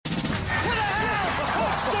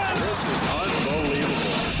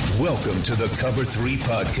Welcome to the Cover 3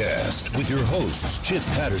 Podcast with your hosts, Chip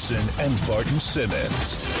Patterson and Barton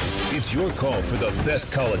Simmons. It's your call for the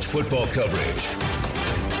best college football coverage.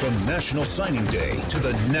 From National Signing Day to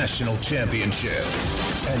the National Championship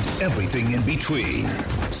and everything in between,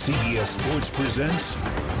 CBS Sports presents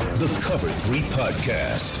the Cover 3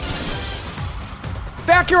 Podcast.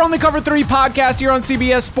 Back here on the Cover 3 Podcast here on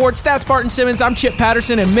CBS Sports. That's Barton Simmons. I'm Chip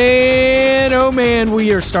Patterson. And man, oh man,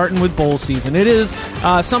 we are starting with bowl season. It is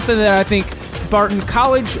something that I think, Barton,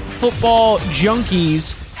 college football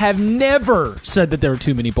junkies have never said that there are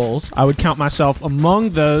too many bowls. I would count myself among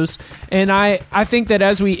those. And I think that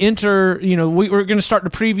as we enter, we're going to start to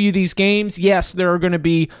preview these games. Yes, there are going to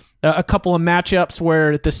be a couple of matchups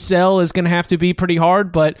where the sell is going to have to be pretty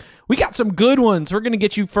hard, but we got some good ones. We're going to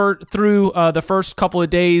get you through the first couple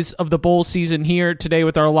of days of the bowl season here today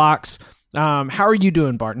with our locks. How are you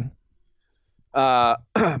doing, Barton?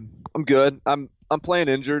 I'm good. I'm playing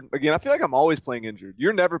injured. Again, I feel like I'm always playing injured.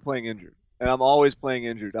 You're never playing injured, and I'm always playing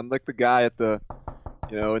injured. I'm like the guy at the,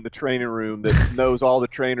 in the training room that knows all the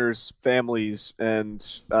trainers' families and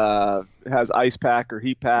has ice pack or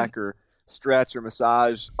heat pack or stretch or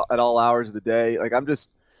massage at all hours of the day. Like I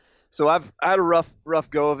had a rough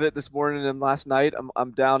go of it this morning and last night.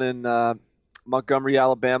 I'm down in Montgomery,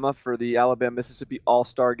 Alabama for the Alabama-Mississippi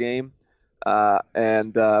All-Star game, but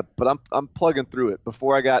I'm plugging through it.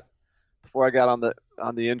 Before I got on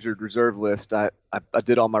the injured reserve list, I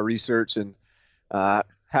did all my research and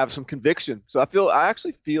have some conviction. So I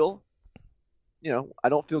actually feel, I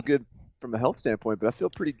don't feel good from a health standpoint, but I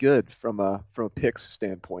feel pretty good from a picks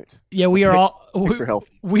standpoint. Yeah, picks are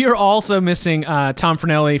healthy. We are also missing Tom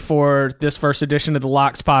Fornelli for this first edition of the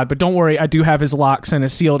Locks Pod, but don't worry, I do have his locks in a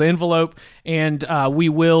sealed envelope, and we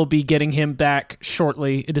will be getting him back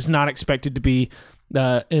shortly. It is not expected to be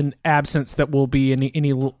an absence that will be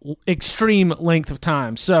any extreme length of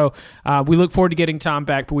time. So we look forward to getting Tom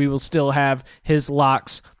back, but we will still have his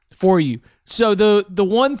locks for you. So the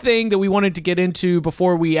one thing that we wanted to get into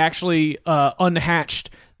before we actually unhatched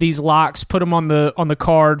these locks, put them on the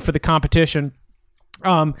card for the competition,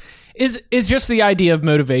 is just the idea of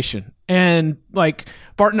motivation. And like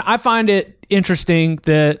Barton, I find it interesting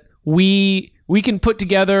that we can put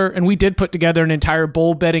together, and we did put together an entire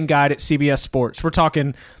bowl betting guide at CBS Sports. We're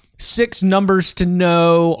talking 6 numbers to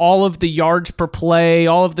know, all of the yards per play,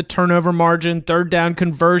 all of the turnover margin, third down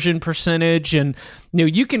conversion percentage, and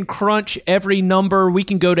you can crunch every number. We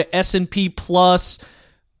can go to S&P Plus.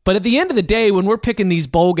 But at the end of the day, when we're picking these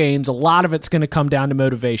bowl games, a lot of it's going to come down to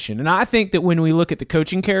motivation. And I think that when we look at the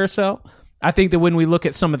coaching carousel, I think that when we look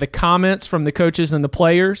at some of the comments from the coaches and the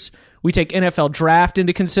players, we take NFL draft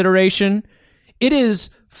into consideration. It is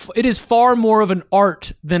far more of an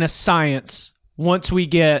art than a science once we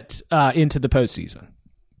get into the postseason.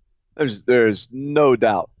 There's no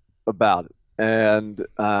doubt about it. And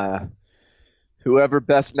whoever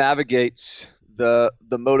best navigates the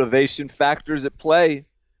motivation factors at play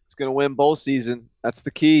is going to win bowl season. That's the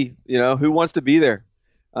key. Who wants to be there?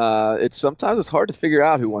 Sometimes it's hard to figure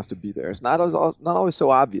out who wants to be there. It's not always so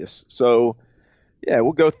obvious. So, yeah,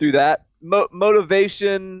 we'll go through that.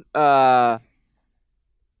 Motivation,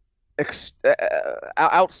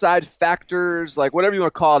 outside factors, like whatever you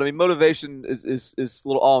want to call it. I mean, motivation is a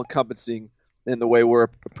little all-encompassing in the way we're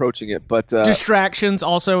approaching it. But distractions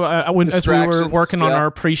also, as we were working on our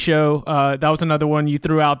pre-show, that was another one you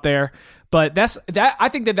threw out there. But I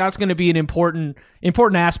think that's going to be an important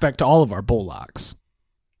aspect to all of our bowl locks.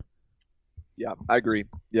 Yeah, I agree.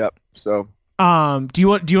 Yep. So, do you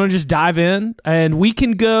want to just dive in, and we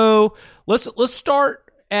can go? Let's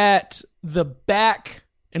start at the back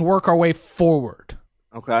and work our way forward.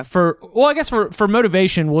 Okay. I guess for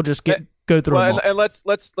motivation, we'll just go through. Well, and let's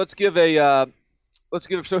give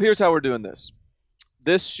So here's how we're doing this.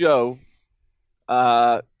 This show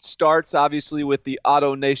starts obviously with the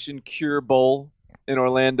Auto Nation Cure Bowl in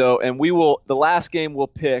Orlando, and the last game we'll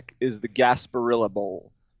pick is the Gasparilla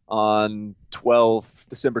Bowl on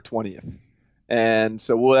December 20th. And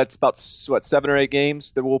so that's about 7 or 8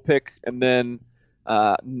 games that we'll pick, and then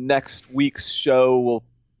next week's show we'll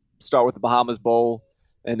start with the Bahamas Bowl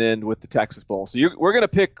and end with the Texas Bowl. So we're going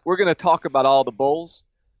to talk about all the bowls,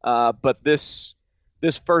 but this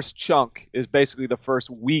first chunk is basically the first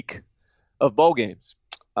week of bowl games.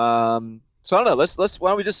 So I don't know. Why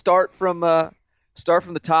don't we just start from the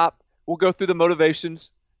top? We'll go through the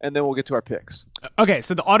motivations and then we'll get to our picks. Okay.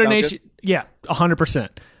 So the Auto Nation, 100%.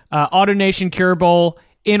 Auto Nation Cure Bowl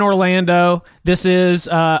in Orlando. This is,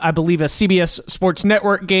 I believe, a CBS Sports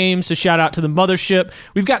Network game, so shout out to the mothership.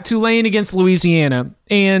 We've got Tulane against Louisiana.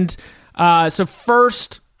 And so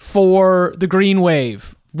first for the Green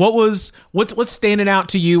Wave, What's standing out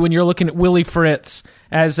to you when you're looking at Willie Fritz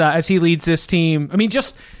as he leads this team? I mean,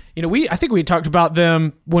 just, I think we talked about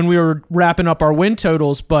them when we were wrapping up our win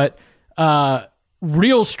totals, but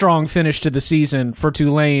real strong finish to the season for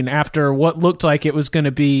Tulane after what looked like it was going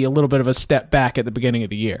to be a little bit of a step back at the beginning of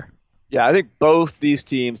the year. Yeah, I think both these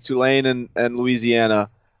teams, Tulane and Louisiana,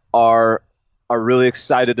 are really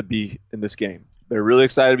excited to be in this game. They're really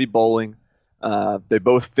excited to be bowling. They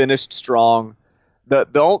both finished strong.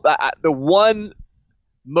 The one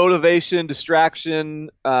motivation,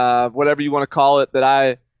 distraction, whatever you want to call it, that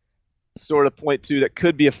I sort of point to that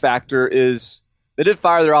could be a factor is they did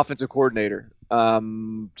fire their offensive coordinator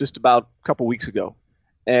just about a couple weeks ago.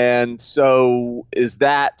 And so is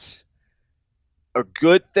that a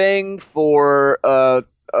good thing for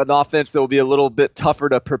an offense that will be a little bit tougher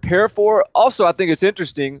to prepare for? Also, I think it's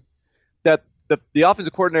interesting that the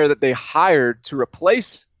offensive coordinator that they hired to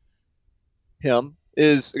replace him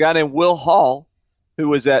is a guy named Will Hall, who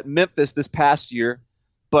was at Memphis this past year,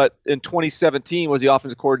 but in 2017 was the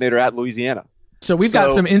offensive coordinator at Louisiana. So we've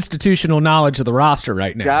got some institutional knowledge of the roster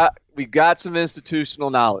right now. We've got some institutional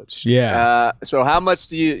knowledge. Yeah. So how much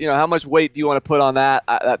how much weight do you want to put on that?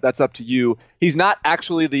 That's up to you. He's not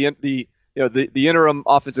actually the interim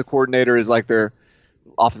offensive coordinator is like their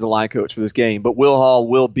offensive line coach for this game, but Will Hall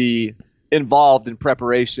will be involved in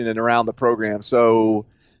preparation and around the program. So,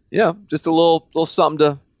 just a little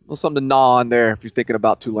something to gnaw on there if you're thinking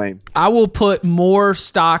about Tulane. I will put more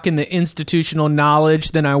stock in the institutional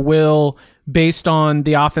knowledge than I will based on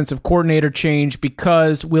the offensive coordinator change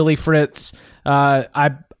because Willie Fritz,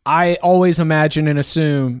 I always imagine and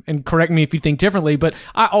assume, and correct me if you think differently, but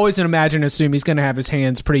I always imagine and assume he's going to have his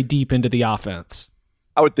hands pretty deep into the offense.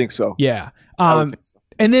 I would think so. Yeah. I would think so.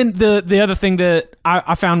 And then the other thing that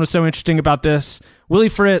I found was so interesting about this, Willie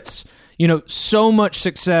Fritz, so much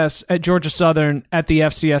success at Georgia Southern at the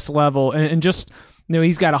FCS level, and just,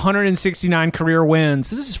 he's got 169 career wins.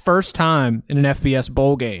 This is his first time in an FBS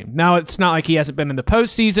bowl game. Now, it's not like he hasn't been in the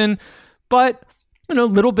postseason, but, a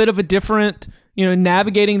little bit of a different,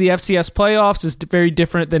 navigating the FCS playoffs is very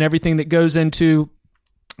different than everything that goes into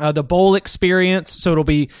the bowl experience. So it'll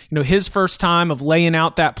be, his first time of laying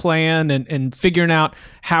out that plan and figuring out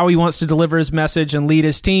how he wants to deliver his message and lead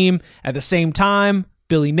his team. At the same time,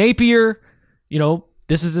 Billy Napier,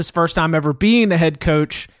 this is his first time ever being the head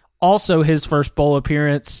coach. Also his first bowl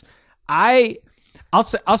appearance. I'll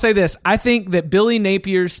say this. I think that Billy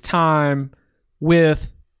Napier's time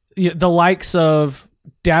with the likes of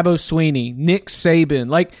Dabo Swinney, Nick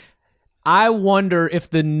Saban, I wonder if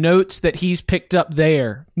the notes that he's picked up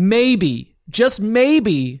there maybe, just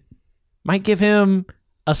maybe, might give him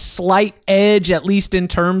a slight edge, at least in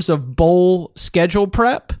terms of bowl schedule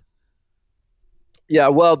prep. Yeah,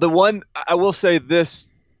 well, I will say this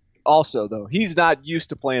also, though. He's not used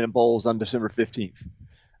to playing in bowls on December 15th.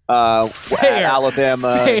 At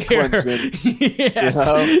Alabama, Clemson.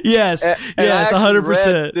 Yes, yes,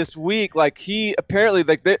 100%. This week, he apparently,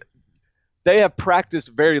 they have practiced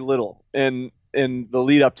very little in the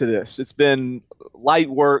lead up to this. It's been light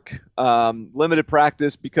work, limited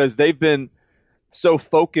practice because they've been so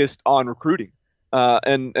focused on recruiting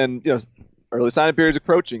and early signing periods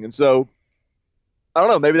approaching. And so I don't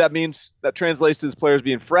know, maybe that translates to his players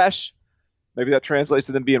being fresh. Maybe that translates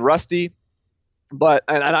to them being rusty. But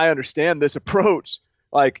and I understand this approach.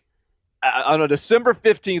 On a December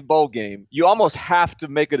 15th bowl game, you almost have to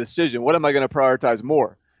make a decision. What am I going to prioritize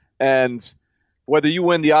more? And whether you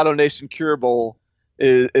win the Auto Nation Cure Bowl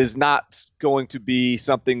is not going to be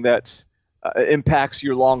something that impacts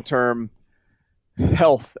your long-term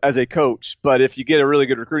health as a coach. But if you get a really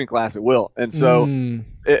good recruiting class, it will. And so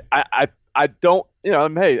I don't,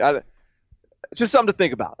 it's just something to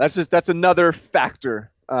think about. That's another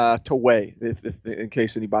factor to weigh if in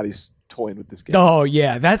case anybody's toying with this game. Oh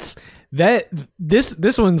yeah,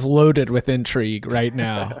 this one's loaded with intrigue right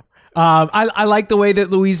now. I like the way that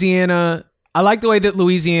Louisiana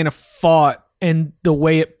fought and the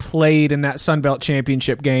way it played in that Sun Belt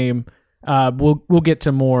Championship game. We'll get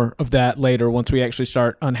to more of that later once we actually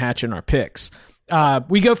start unhatching our picks.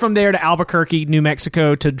 We go from there to Albuquerque, New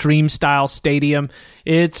Mexico, to Dream Style Stadium.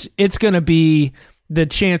 It's going to be the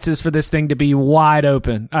chances for this thing to be wide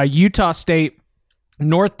open. Utah State,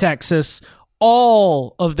 North Texas,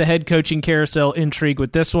 all of the head coaching carousel intrigue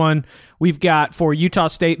with this one. We've got for Utah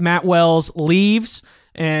State, Matt Wells leaves,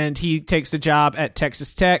 and he takes the job at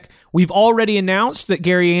Texas Tech. We've already announced that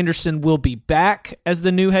Gary Anderson will be back as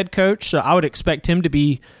the new head coach, so I would expect him to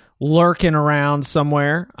be lurking around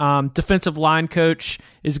somewhere. Defensive line coach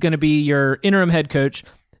is going to be your interim head coach.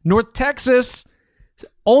 North Texas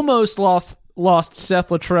almost lost lost Seth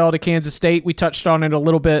Littrell to Kansas State. We touched on it a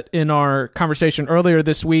little bit in our conversation earlier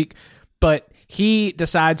this week, but he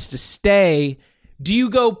decides to stay. Do you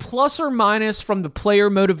go plus or minus from the player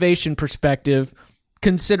motivation perspective,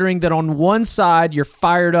 considering that on one side you're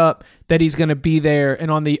fired up that he's going to be there,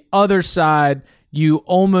 and on the other side you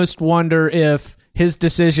almost wonder if his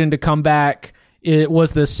decision to come back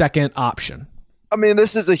was the second option? I mean,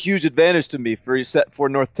 this is a huge advantage to me for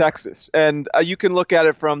North Texas. And you can look at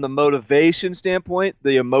it from the motivation standpoint,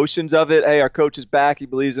 the emotions of it. Hey, our coach is back. He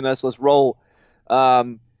believes in us. Let's roll.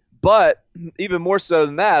 But even more so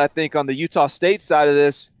than that, I think on the Utah State side of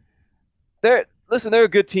this, they're a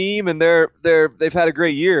good team, and they've had a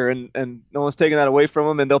great year, and no one's taking that away from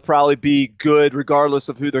them, and they'll probably be good regardless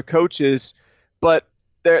of who their coach is. But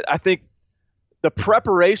I think the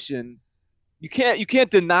preparation, you can't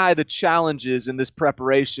deny the challenges in this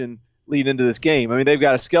preparation leading into this game. I mean, they've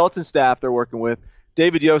got a skeleton staff they're working with.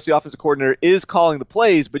 David Yost, the offensive coordinator, is calling the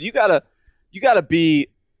plays, but you gotta be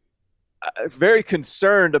very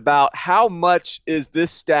concerned about how much is this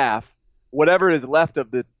staff, whatever is left of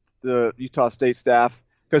the Utah State staff,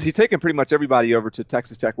 because he's taken pretty much everybody over to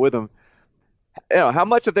Texas Tech with him. How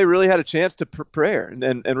much have they really had a chance to prepare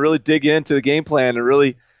and really dig into the game plan and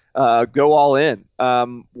really go all in?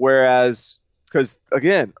 Whereas, because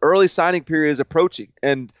again, early signing period is approaching,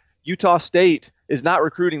 and Utah State is not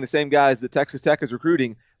recruiting the same guys that Texas Tech is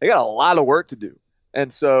recruiting. They got a lot of work to do,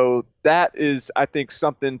 and so that is, I think,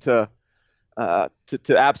 something to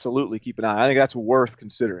absolutely keep an eye on. I think that's worth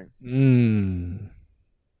considering.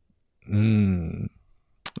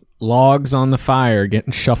 Logs on the fire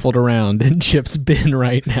getting shuffled around in Chip's bin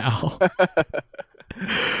right now.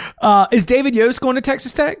 Is David Yost going to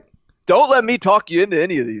Texas Tech? Don't let me talk you into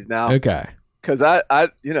any of these now. Okay. Because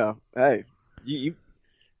hey,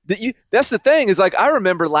 that's the thing, is like, I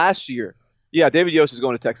remember last year, yeah, David Yost is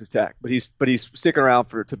going to Texas Tech, but he's sticking around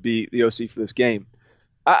to be the OC for this game.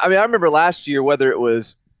 I mean, I remember last year, whether it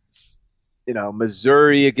was,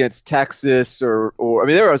 Missouri against Texas or I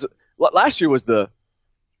mean, last year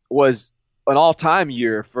was an all-time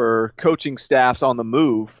year for coaching staffs on the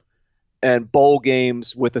move and bowl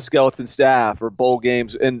games with a skeleton staff, or bowl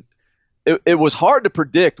games, and it was hard to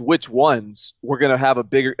predict which ones were going to have a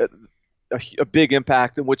big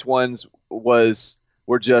impact and which ones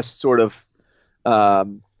were just sort of a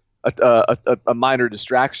minor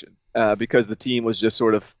distraction, because the team was just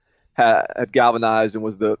sort of had galvanized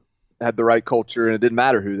and had the right culture, and it didn't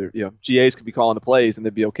matter who GAs could be calling the plays and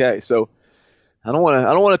they'd be okay. So I don't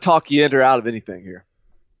want to talk you in or out of anything here.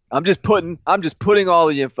 I'm just putting all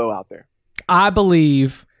the info out there. I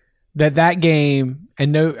believe that game,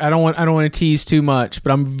 and no, I don't want to tease too much,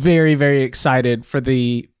 but I'm very, very excited for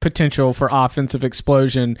the potential for offensive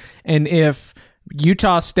explosion. And if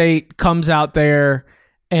Utah State comes out there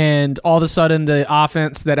and all of a sudden the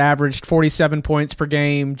offense that averaged 47 points per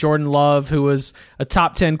game, Jordan Love, who was a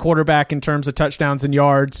top 10 quarterback in terms of touchdowns and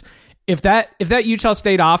yards, if that Utah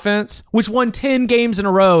State offense, which won 10 games in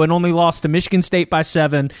a row and only lost to Michigan State by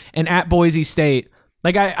 7 and at Boise State,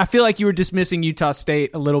 like I feel like you were dismissing Utah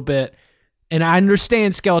State a little bit, and I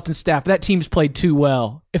understand skeleton staff, but that team's played too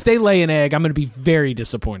well. If they lay an egg, I'm going to be very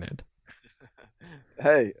disappointed.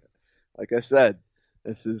 Hey, like I said,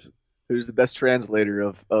 who's the best translator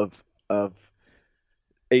of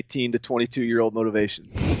 18 to 22-year-old motivation.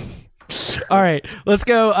 All right, let's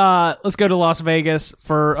go to Las Vegas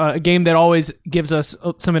for a game that always gives us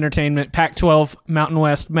some entertainment. Pac-12 Mountain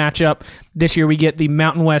West matchup. This year we get the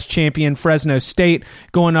Mountain West champion Fresno State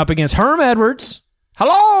going up against Herm Edwards.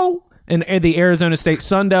 Hello! And the Arizona State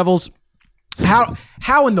Sun Devils.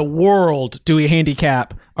 How in the world do we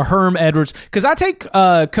handicap a Herm Edwards? Because I take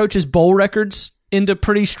coaches' bowl records into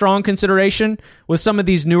pretty strong consideration. With some of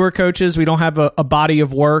these newer coaches, we don't have a body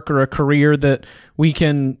of work or a career that we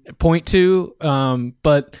can point to.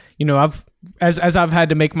 But as I've had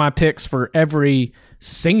to make my picks for every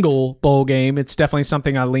single bowl game, it's definitely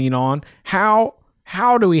something I lean on. How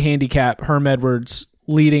do we handicap Herm Edwards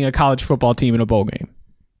leading a college football team in a bowl game?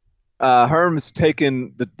 Herm's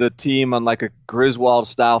taken the team on like a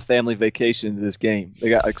Griswold-style family vacation to this game. They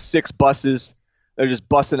got like 6 buses. They're just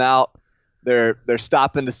bussing out. They're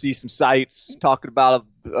stopping to see some sights, talking about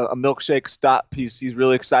a milkshake stop he's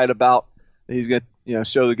really excited about. He's going to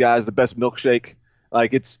show the guys the best milkshake.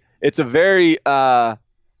 Like it's a very it's a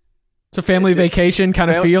family vacation kind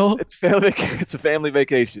of feel. It's a family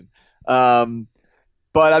vacation.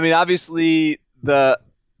 But I mean, obviously the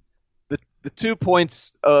 2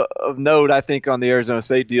 points of note, I think, on the Arizona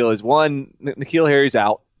State deal is, one, N'Keal Harry's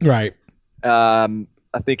out. Right. I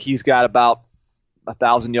think he's got about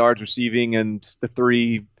 1,000 yards receiving and the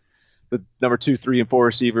 3 the number 2, 3, and 4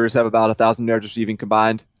 receivers have about 1,000 yards receiving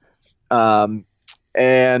combined. And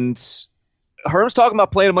Herm's talking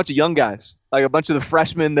about playing a bunch of young guys, like a bunch of the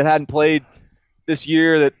freshmen that hadn't played this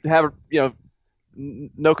year that have,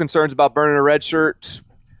 no concerns about burning a red shirt.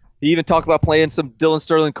 He even talked about playing some Dylan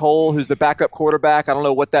Sterling Cole, who's the backup quarterback. I don't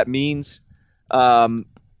know what that means,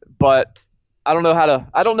 but I don't know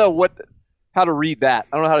how to read that.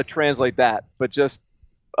 I don't know how to translate that. But just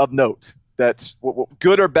of note, that's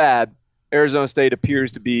good or bad. Arizona State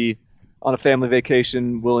appears to be on a family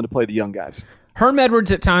vacation, willing to play the young guys. Herm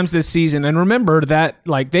Edwards at times this season, and remember that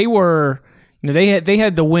they were. They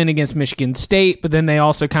had the win against Michigan State, but then they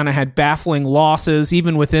also kind of had baffling losses.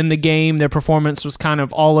 Even within the game, their performance was kind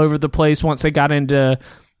of all over the place once they got into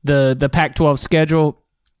the Pac-12 schedule.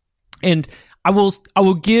 And I will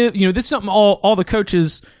give, this is something all the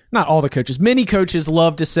coaches, not all the coaches, many coaches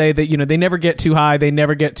love to say that, they never get too high, they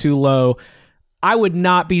never get too low. I would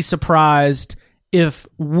not be surprised if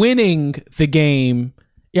winning the game.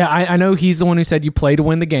 Yeah, I know he's the one who said you play to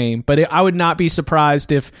win the game, but I would not be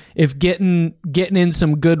surprised if getting in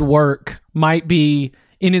some good work might be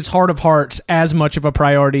in his heart of hearts as much of a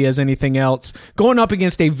priority as anything else, going up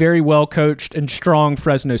against a very well-coached and strong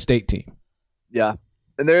Fresno State team. Yeah,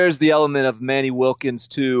 and there's the element of Manny Wilkins,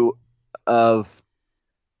 too, of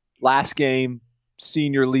last game,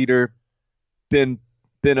 senior leader, been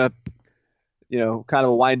a, kind of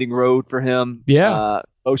a winding road for him. Yeah.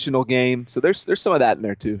 Emotional game. So there's some of that in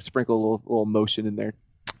there too. Sprinkle a little emotion in there.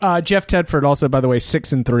 Jeff Tedford also, by the way,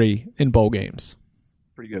 6-3 in bowl games.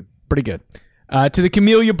 Pretty good. To the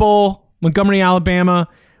Camellia Bowl, Montgomery, Alabama.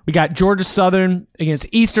 We got Georgia Southern against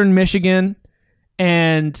Eastern Michigan.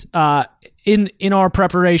 And in our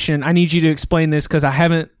preparation, I need you to explain this because I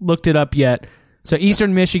haven't looked it up yet. So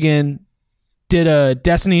Eastern Michigan did a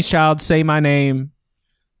Destiny's Child Say My Name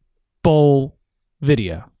bowl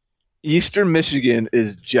video. Eastern Michigan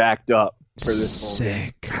is jacked up for this bowl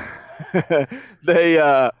game. Sick.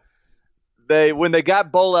 They when they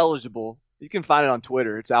got bowl eligible, you can find it on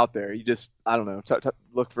Twitter. It's out there. You just, I don't know,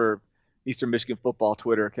 look for Eastern Michigan football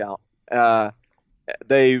Twitter account.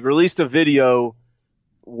 They released a video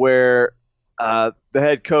where the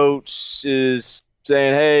head coach is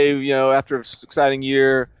saying, hey, after an exciting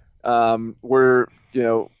year, we're,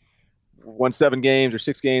 won 7 games or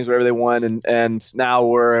 6 games, whatever they won, and now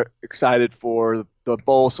we're excited for the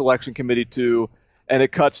bowl selection committee too. And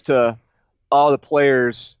it cuts to all the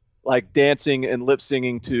players like dancing and lip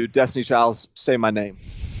singing to Destiny Child's "Say My Name."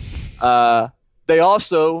 They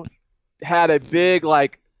also had a big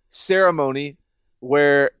ceremony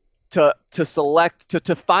where to select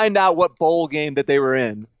to find out what bowl game that they were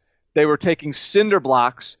in. They were taking cinder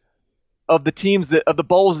blocks of the teams of the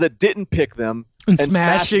bowls that didn't pick them. And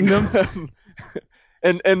smashing them.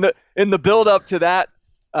 and in the build up to that,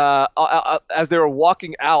 as they were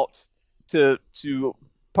walking out to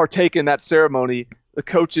partake in that ceremony, the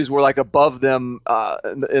coaches were above them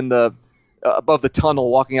above the tunnel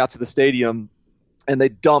walking out to the stadium, and they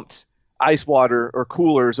dumped ice water or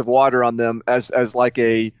coolers of water on them as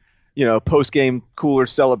a post game cooler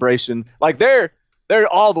celebration. They're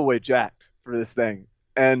all the way jacked for this thing,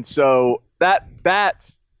 and so that.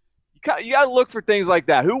 You got to look for things like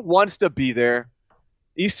that. Who wants to be there?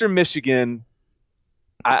 Eastern Michigan,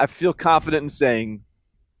 I feel confident in saying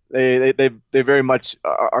they very much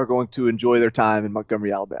are going to enjoy their time in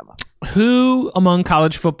Montgomery, Alabama. Who among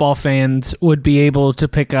college football fans would be able to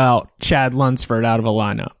pick out Chad Lunsford out of a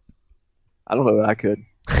lineup? I don't know that I could.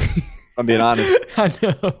 I'm being honest. I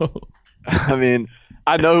know. I mean,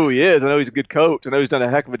 I know who he is. I know he's a good coach. I know he's done a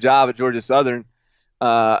heck of a job at Georgia Southern.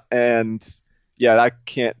 And yeah, I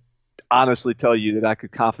can't honestly tell you that I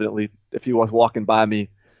could confidently, if he was walking by me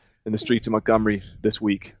in the streets of Montgomery this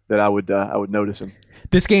week, that I would notice him.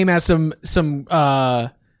 This game has some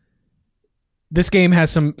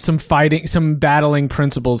fighting, some battling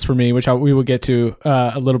principles for me, which we will get to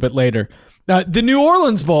a little bit later. The New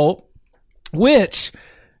Orleans Bowl, which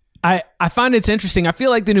I find it's interesting. I feel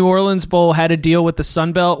like the New Orleans Bowl had a deal with the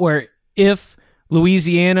Sun Belt where if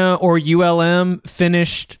Louisiana or ULM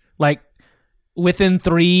finished within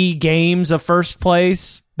 3 games of first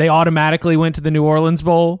place, they automatically went to the New Orleans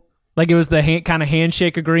Bowl. It was the kind of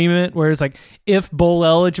handshake agreement where it's if bowl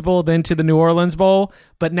eligible, then to the New Orleans Bowl.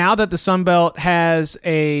 But now that the Sun Belt has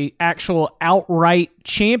a actual outright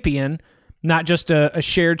champion, not just a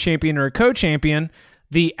shared champion or a co-champion,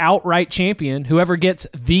 the outright champion, whoever gets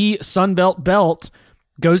the Sun Belt belt,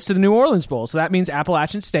 goes to the New Orleans Bowl. So that means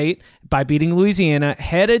Appalachian State, by beating Louisiana,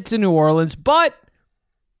 headed to New Orleans. But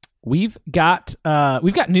we've got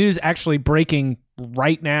news actually breaking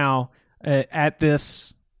right now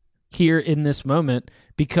here in this moment.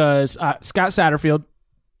 because Scott Satterfield,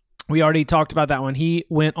 we already talked about that one. He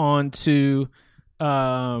went on to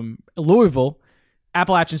Louisville.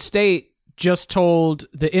 Appalachian State just told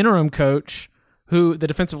the interim coach, the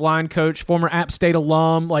defensive line coach, former App State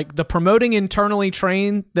alum, like the promoting internally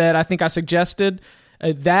train that I think I suggested,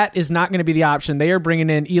 that is not going to be the option. They are bringing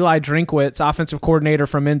in Eli Drinkwitz, offensive coordinator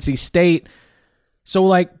from NC State. So,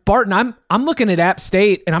 like, Barton, I'm looking at App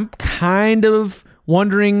State, and I'm kind of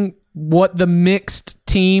wondering what the mixed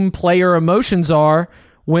team player emotions are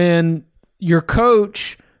when your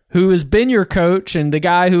coach, who has been your coach, and the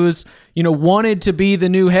guy who is, wanted to be the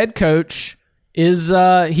new head coach, is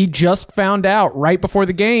he just found out right before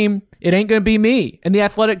the game, it ain't going to be me. And the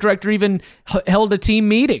athletic director even held a team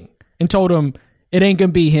meeting and told him it ain't going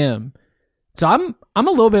to be him. So I'm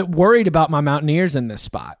a little bit worried about my Mountaineers in this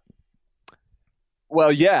spot.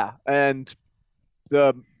 Well, yeah, and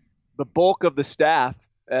the bulk of the staff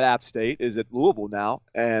at App State is at Louisville now,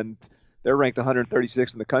 and they're ranked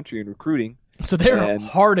 136 in the country in recruiting. So they're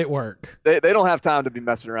hard at work. They don't have time to be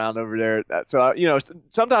messing around over there. So,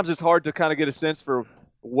 sometimes it's hard to kind of get a sense for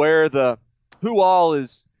who all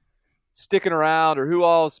is sticking around or who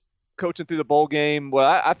all is coaching through the bowl game.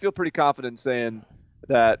 Well, I feel pretty confident in saying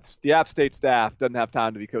that the App State staff doesn't have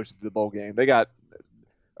time to be coaching through the bowl game. They got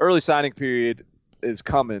early signing period is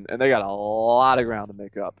coming, and they got a lot of ground to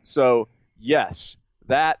make up. So, yes,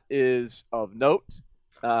 that is of note.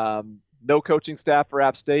 No coaching staff for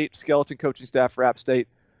App State, skeleton coaching staff for App State.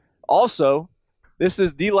 Also, this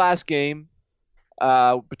is the last game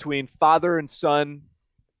between father and son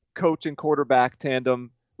coach and quarterback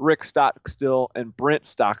tandem, Rick Stockstill and Brent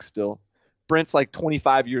Stockstill. Brent's like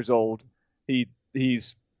 25 years old. He's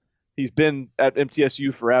been at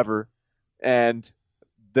MTSU forever, and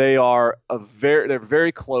they're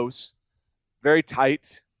very close, very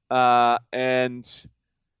tight, and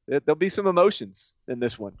there'll be some emotions in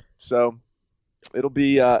this one. So it'll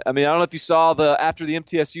be I don't know if you saw after the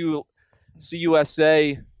MTSU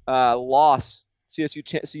CUSA loss,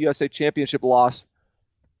 CUSA championship loss,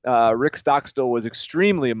 Rick Stockstill was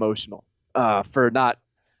extremely emotional for not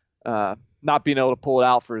being able to pull it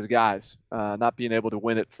out for his guys, not being able to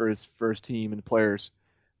win it for his team and players.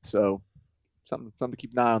 So something to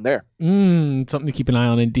keep an eye on there. Something to keep an eye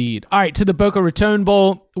on indeed. All right, to the Boca Raton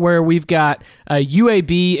Bowl, where we've got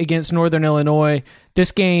UAB against Northern Illinois.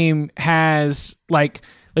 This game has like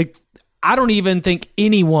I don't even think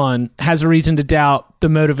anyone has a reason to doubt the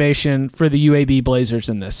motivation for the UAB Blazers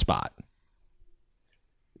in this spot.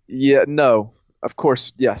 Yeah, no, of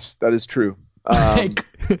course, yes, that is true.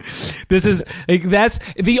 This is that's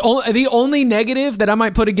the only negative that I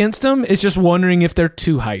might put against them is just wondering if they're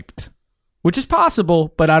too hyped. Which is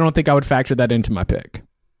possible, but I don't think I would factor that into my pick.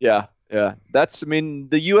 Yeah. The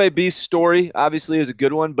UAB story obviously is a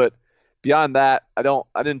good one, but beyond that, I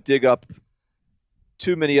didn't dig up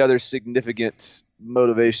too many other significant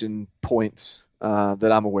motivation points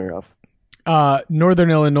that I'm aware of. Northern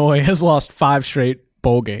Illinois has lost 5 straight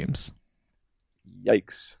bowl games.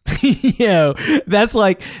 Yikes. That's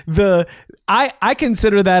like I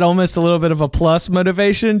consider that almost a little bit of a plus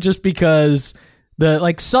motivation just because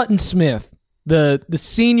Sutton Smith, the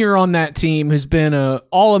senior on that team who's been a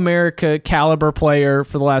All-America caliber player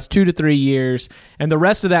for the last 2 to 3 years, and the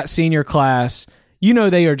rest of that senior class,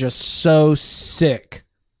 they are just so sick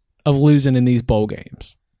of losing in these bowl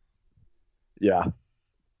games. Yeah,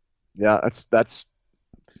 that's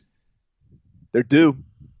they're due.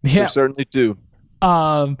 Yeah. They're certainly due.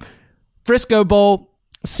 Frisco Bowl,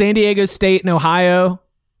 San Diego State and Ohio.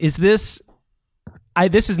 Is this?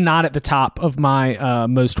 This is not at the top of my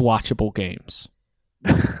most watchable games.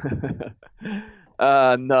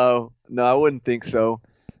 No, I wouldn't think so.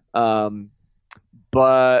 But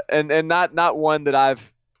not one that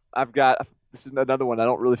I've got. This is another one I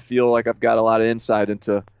don't really feel like I've got a lot of insight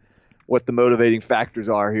into what the motivating factors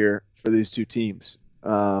are here for these two teams.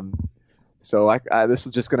 So this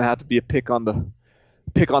is just going to have to be a pick on the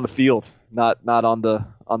field, not on the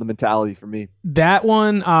mentality for me. That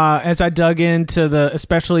one, as I dug into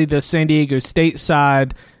especially the San Diego State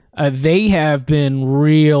side, they have been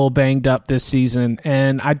real banged up this season,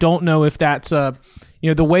 and I don't know if that's the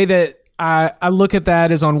way that I look at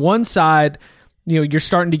that is on one side, you're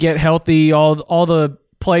starting to get healthy, all the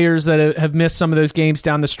players that have missed some of those games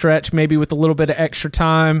down the stretch, maybe with a little bit of extra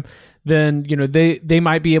time, then they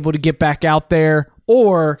might be able to get back out there,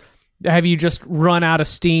 or have you just run out of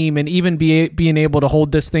steam, and even being able to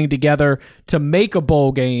hold this thing together to make a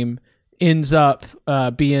bowl game ends up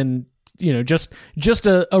being just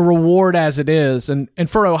a reward as it is. And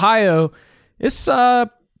for Ohio, it's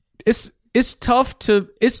tough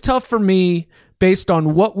for me based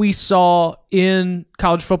on what we saw in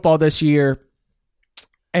college football this year.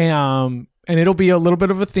 And it'll be a little bit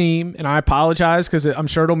of a theme, and I apologize because I'm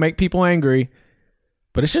sure it'll make people angry,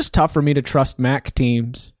 but it's just tough for me to trust MAC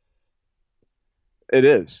teams. It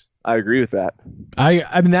is. I agree with that.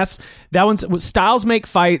 I mean, that one's styles make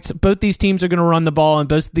fights. Both these teams are going to run the ball, and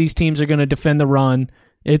both of these teams are going to defend the run.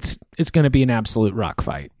 It's going to be an absolute rock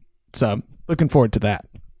fight. So looking forward to that.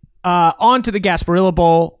 On to the Gasparilla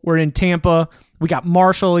Bowl. We're in Tampa. We got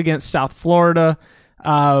Marshall against South Florida.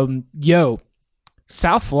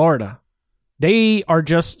 South Florida. They are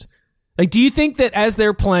just like, do you think that as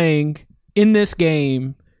they're playing in this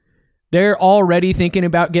game, they're already thinking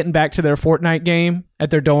about getting back to their Fortnite game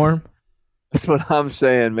at their dorm? That's what I'm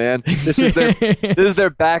saying, man. This is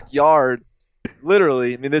their backyard.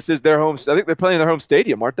 Literally. I mean, this is their home. I think they're playing in their home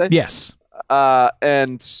stadium, aren't they? Yes.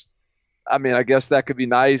 And I mean, I guess that could be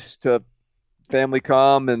nice to family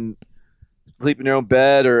come and sleep in your own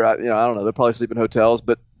bed, or I don't know. They'll probably sleep in hotels,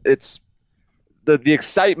 but it's the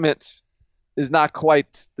excitement is not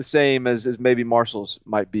quite the same as maybe Marshall's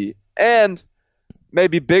might be. And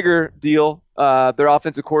maybe bigger deal, their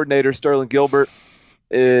offensive coordinator, Sterling Gilbert,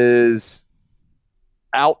 is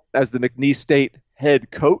out as the McNeese State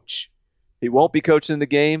head coach. He won't be coaching the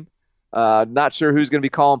game. Not sure who's going to be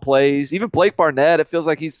calling plays. Even Blake Barnett, it feels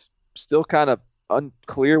like he's still kind of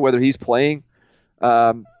unclear whether he's playing.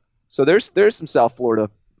 So there's some South Florida.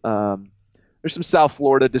 There's some South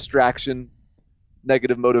Florida distraction,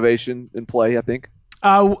 negative motivation in play, I think.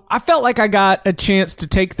 I felt like I got a chance to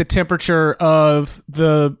take the temperature of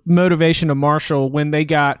the motivation of Marshall when they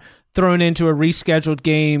got thrown into a rescheduled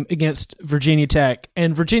game against Virginia Tech.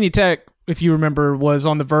 And Virginia Tech, if you remember, was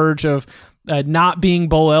on the verge of not being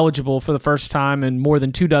bowl eligible for the first time in more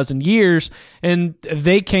than 24 years. And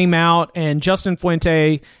they came out, and Justin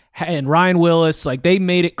Fuente and Ryan Willis, like, they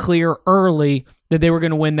made it clear early that they were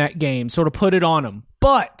going to win that game, sort of put it on them.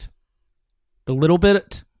 But the little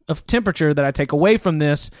bit of temperature that I take away from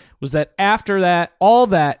this was that after that, all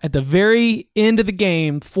that, at the very end of the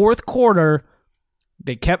game, fourth quarter,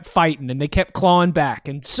 they kept fighting and they kept clawing back.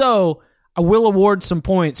 And so I will award some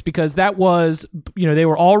points because that was, they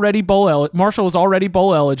were already Marshall was already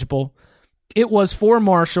bowl eligible. It was for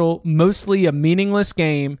Marshall mostly a meaningless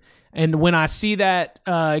game. And when I see that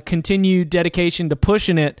continued dedication to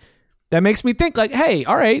pushing it, that makes me think like, hey,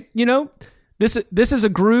 all right, this is a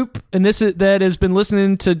group and that has been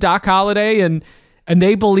listening to Doc Holliday and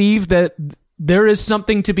they believe that there is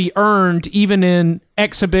something to be earned even in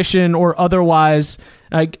exhibition or otherwise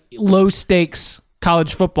low stakes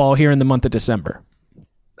college football here in the month of December.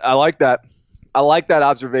 I like that. I like that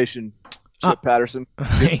observation, Chip Patterson.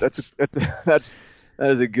 That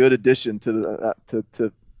is a good addition to the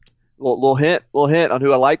to little hint on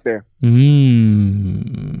who I like there.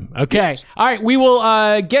 Okay. All right. We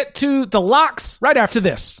will get to the locks right after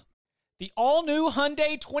this. The all-new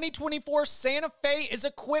Hyundai 2024 Santa Fe is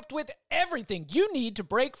equipped with everything you need to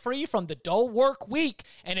break free from the dull work week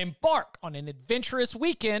and embark on an adventurous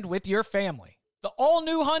weekend with your family. The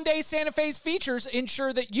all-new Hyundai Santa Fe's features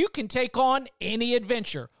ensure that you can take on any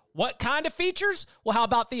adventure. What kind of features? Well, how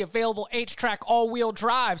about the available H-Track all-wheel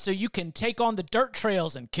drive so you can take on the dirt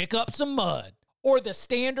trails and kick up some mud? Or the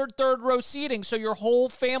standard third-row seating so your whole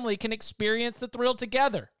family can experience the thrill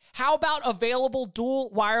together? How about available dual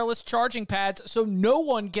wireless charging pads so no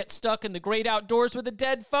one gets stuck in the great outdoors with a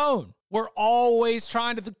dead phone? We're always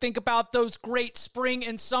trying to think about those great spring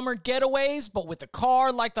and summer getaways, but with a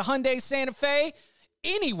car like the Hyundai Santa Fe,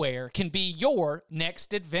 anywhere can be your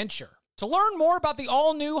next adventure. To learn more about the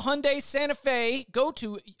all-new Hyundai Santa Fe, go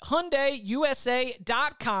to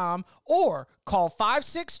HyundaiUSA.com or call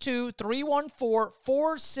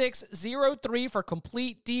 562-314-4603 for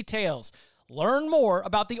complete details. Learn more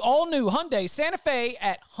about the all-new Hyundai Santa Fe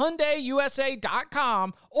at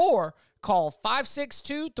HyundaiUSA.com or call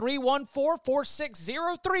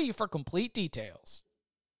 562-314-4603 for complete details.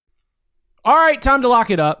 All right, time to lock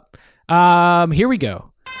it up. Here we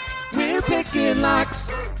go. We're picking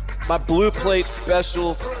locks. My Blue Plate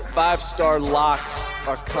special 5-star locks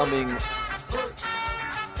are coming.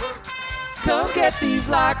 Come get these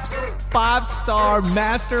locks. 5-star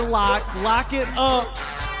master lock. Lock it up.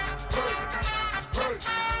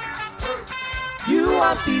 You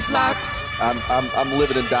want these locks? I'm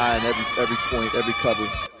living and dying every point, every cover.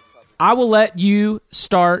 I will let you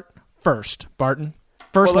start first, Barton.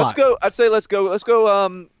 First lock. Let's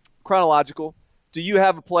go chronological. Do you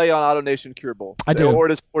have a play on AutoNation Cure Bowl? I do. Or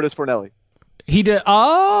does Fornelli? He does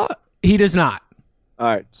not. All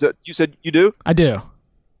right. So you said you do? I do.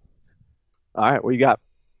 All right. What you got?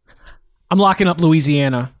 I'm locking up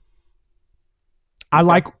Louisiana. I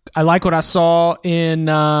like what I saw in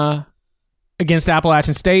against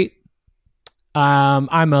Appalachian State.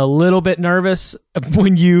 I'm a little bit nervous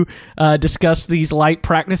when you discuss these light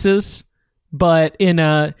practices, but when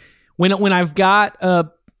I've got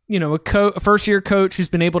a first year coach who's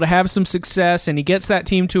been able to have some success and he gets that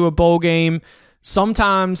team to a bowl game,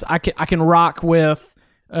 sometimes I can rock with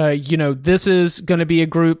this is going to be a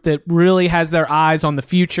group that really has their eyes on the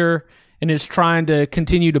future and is trying to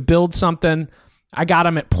continue to build something. I got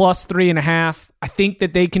them at +3.5. I think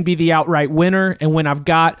that they can be the outright winner. And when I've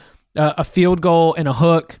got a field goal and a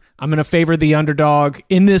hook, I'm going to favor the underdog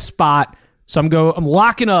in this spot. So I'm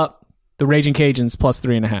locking up the Raging Cajuns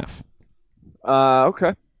 +3.5.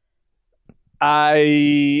 Okay.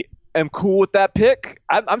 I am cool with that pick.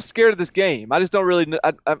 I'm scared of this game. I just don't really.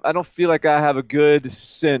 I don't feel like I have a good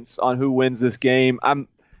sense on who wins this game.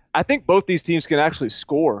 I think both these teams can actually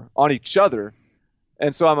score on each other.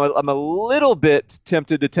 And so I'm a little bit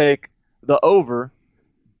tempted to take the over,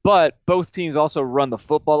 but both teams also run the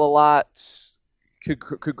football a lot,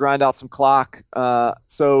 could grind out some clock.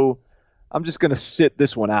 So I'm just going to sit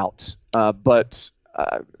this one out. But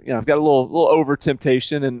I've got a little over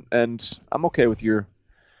temptation, and I'm okay with your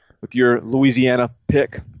Louisiana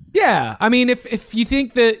pick. Yeah, I mean, if you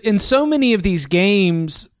think that in so many of these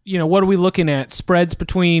games, what are we looking at? Spreads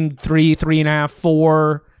between 3, 3.5,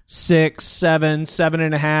 4. 6, 7,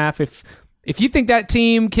 7.5. If you think that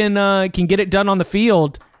team can get it done on the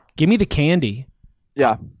field, give me the candy.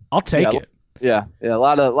 Yeah, I'll take it. Yeah. A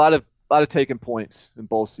lot of taking points in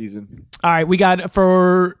bowl season. All right, we got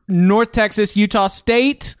for North Texas, Utah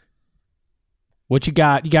State. What you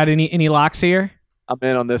got? You got any locks here? I'm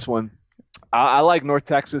in on this one. I like North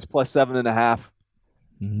Texas +7.5.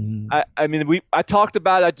 I mean, I talked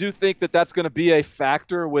about it. I do think that that's going to be a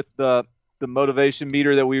factor with the motivation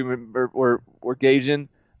meter that we're gauging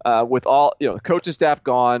with all coaching staff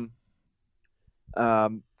gone,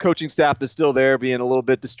 coaching staff that's still there being a little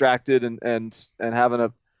bit distracted and having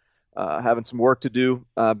some work to do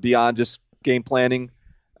beyond just game planning.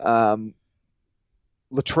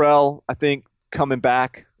 Luttrell, I think, coming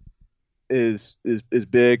back is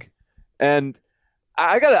big, and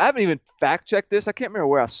I haven't even fact checked this. I can't remember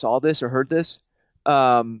where I saw this or heard this.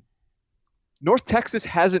 North Texas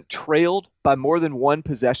hasn't trailed by more than one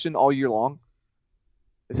possession all year long.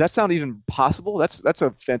 Does that sound even possible? That's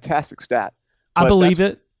a fantastic stat. I believe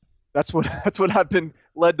it. That's what I've been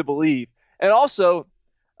led to believe. And also,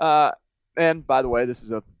 and by the way, this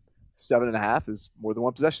is a 7.5 is more than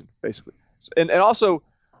one possession, basically. And also,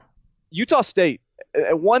 Utah State.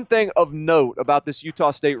 One thing of note about this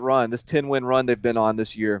Utah State run, this 10-win run they've been on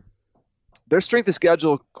this year, their strength of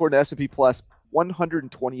schedule, according to S&P Plus,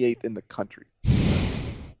 128th in the country. I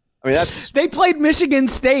mean, they played Michigan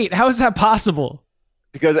State. How is that possible?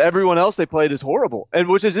 Because everyone else they played is horrible, and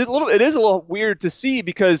it is a little weird to see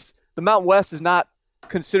because the Mountain West is not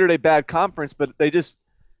considered a bad conference, but they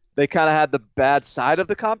kind of had the bad side of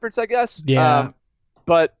the conference, I guess. Yeah.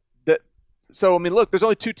 So I mean, look, there's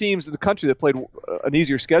only 2 teams in the country that played an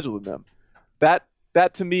easier schedule than them.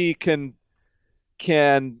 That to me can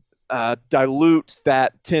dilute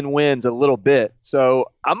that 10 wins a little bit.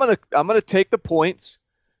 So I'm gonna take the points,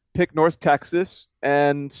 pick North Texas,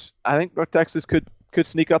 and I think North Texas could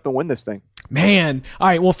sneak up and win this thing. Man, all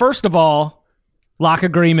right. Well, first of all, lock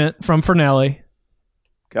agreement from Fernelli.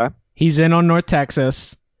 Okay, he's in on North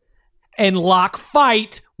Texas, and lock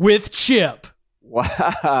fight with Chip.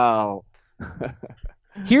 Wow.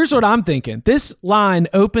 Here's what I'm thinking. This line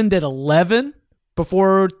opened at 11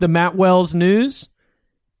 before the Matt Wells news.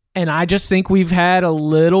 And I just think we've had a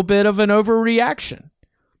little bit of an overreaction.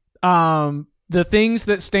 The things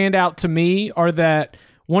that stand out to me are that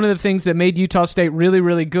one of the things that made Utah State really,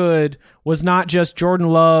 really good was not just Jordan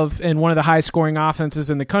Love and one of the high-scoring offenses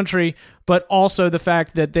in the country, but also the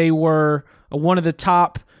fact that they were one of the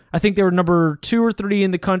top, I think they were number 2 or 3 in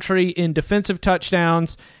the country in defensive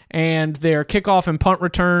touchdowns, and their kickoff and punt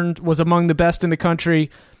return was among the best in the country.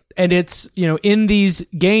 And it's, in these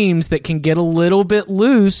games that can get a little bit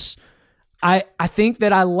loose, I think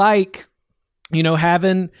that I like,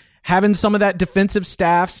 having some of that defensive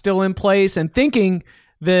staff still in place and thinking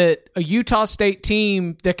that a Utah State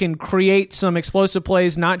team that can create some explosive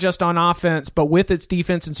plays, not just on offense, but with its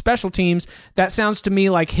defense and special teams, that sounds to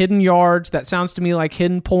me like hidden yards. That sounds to me like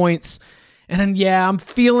hidden points. And then, yeah, I'm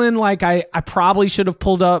feeling like I probably should have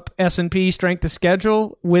pulled up S&P strength of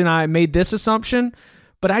schedule when I made this assumption.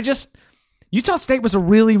 But Utah State was a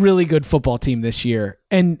really, really good football team this year.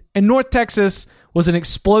 And North Texas was an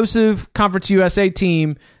explosive Conference USA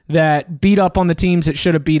team that beat up on the teams it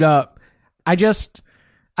should have beat up.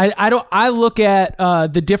 I look at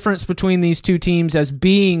the difference between these two teams as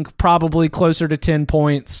being probably closer to 10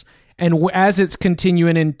 points. And as it's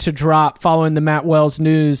continuing to drop following the Matt Wells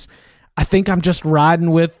news, I think I'm just riding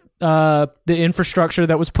with the infrastructure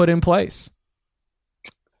that was put in place.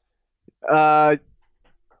 Yeah,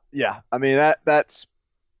 I mean that's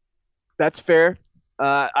fair.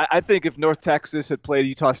 I think if North Texas had played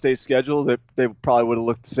Utah State's schedule, that they probably would have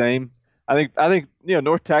looked the same. I think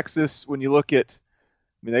North Texas, when you look at,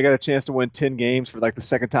 they got a chance to win 10 games for like the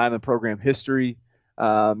second time in program history.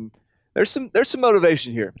 There's some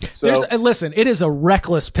motivation here. So listen, it is a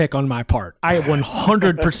reckless pick on my part. I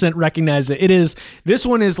 100% recognize it. This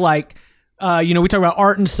one is like, we talk about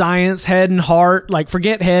art and science, head and heart. Like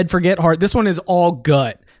forget head, forget heart. This one is all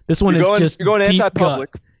gut. This one you're going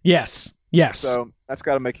anti-public. Gut. Yes. So that's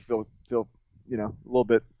got to make you feel a little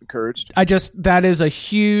bit encouraged. That is a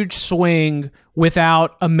huge swing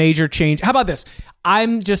without a major change. How about this?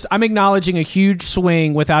 I'm acknowledging a huge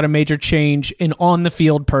swing without a major change in on the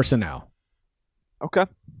field personnel. Okay.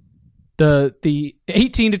 The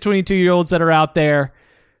 18 to 22-year-olds that are out there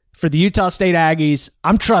for the Utah State Aggies,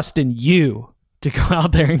 I'm trusting you to go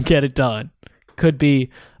out there and get it done. Could be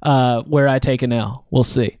where I take an L. We'll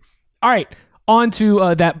see. All right. On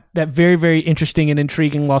to that very, very interesting and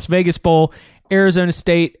intriguing Las Vegas Bowl, Arizona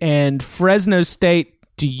State and Fresno State.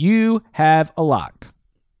 Do you have a lock?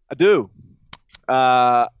 I do.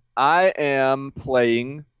 I am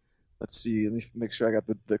playing. Let's see. Let me make sure I got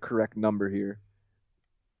the correct number here.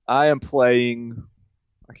 I am playing.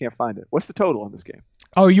 I can't find it. What's the total on this game?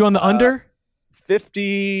 Oh, are you on the under?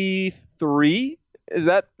 53. Is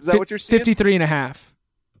that what you're seeing? 53.5.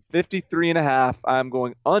 53.5. I'm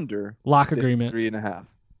going under. Lock agreement. 53.5.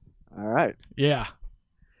 All right. Yeah.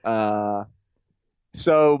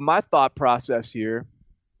 So my thought process here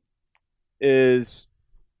is,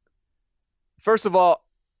 first of all,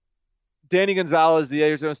 Danny Gonzalez, the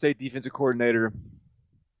Arizona State defensive coordinator,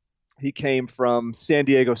 he came from San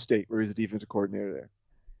Diego State, where he's a defensive coordinator there.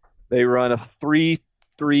 They run a 3-3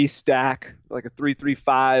 stack, like a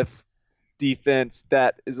 3-3-5 defense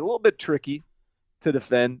that is a little bit tricky to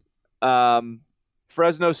defend.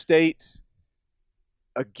 Fresno State,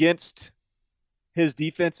 against his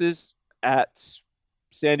defenses at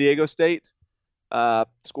San Diego State,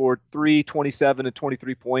 scored 27 and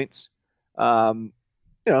 23 points.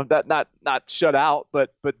 That not shut out,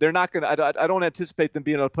 but they're not going to. I don't anticipate them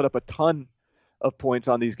being able to put up a ton of points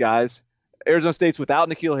on these guys. Arizona State's without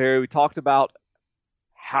N'Keal Harry. We talked about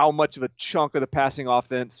how much of a chunk of the passing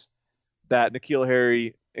offense that N'Keal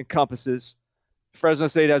Harry encompasses. Fresno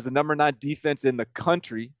State has the number 9 defense in the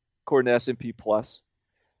country, according to S&P Plus.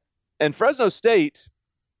 And Fresno State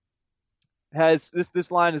has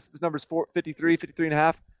this line is this number is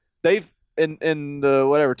 53.5. They've in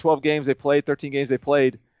the 12 games they played, 13 games they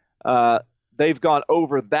played, they've gone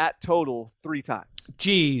over that total 3 times.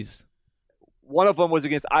 Jeez. One of them was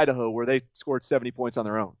against Idaho, where they scored 70 points on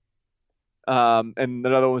their own. And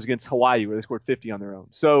another one was against Hawaii, where they scored 50 on their own.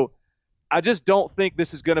 So I just don't think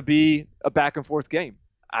this is going to be a back and forth game.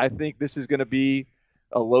 I think this is going to be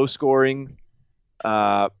a low scoring,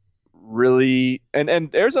 really,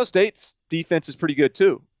 and Arizona State's defense is pretty good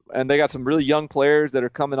too. And they got some really young players that are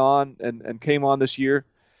coming on and came on this year.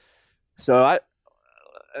 So I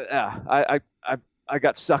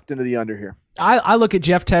got sucked into the under here. I look at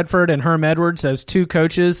Jeff Tedford and Herm Edwards as two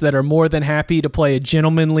coaches that are more than happy to play a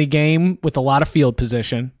gentlemanly game with a lot of field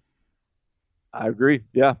position. I agree.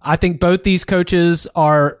 Yeah. I think both these coaches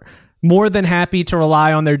are more than happy to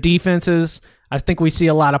rely on their defenses. I think we see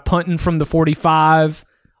a lot of punting from the 45,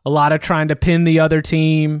 a lot of trying to pin the other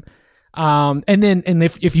team. And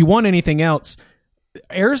if you want anything else,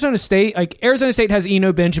 Arizona State has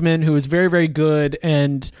Eno Benjamin, who is very, very good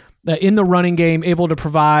and in the running game, able to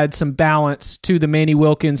provide some balance to the Manny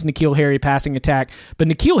Wilkins, N'Keal Harry passing attack. But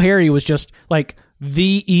N'Keal Harry was just like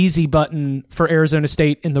the easy button for Arizona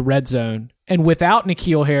State in the red zone. And without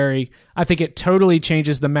N'Keal Harry, I think it totally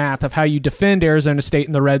changes the math of how you defend Arizona State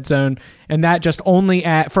in the red zone. And that just only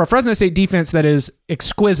for a Fresno State defense that is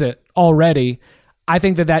exquisite already, I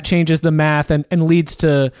think that changes the math and leads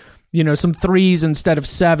to, some 3s instead of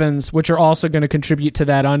 7s, which are also going to contribute to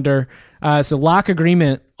that under. So lock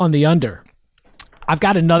agreement on the under. I've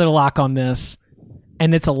got another lock on this,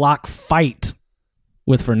 and it's a lock fight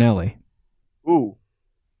with Fernelli. Ooh,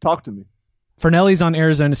 talk to me. Fernelli's on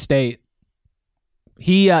Arizona State.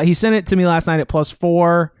 He sent it to me last night at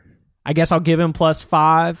 +4. I guess I'll give him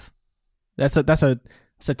 +5. That's a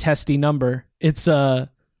testy number. It's how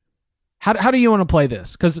do you want to play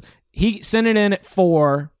this? Because he sent it in at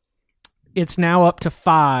 4. It's now up to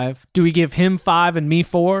 5. Do we give him 5 and me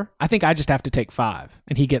 4? I think I just have to take 5,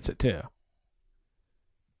 and he gets it too.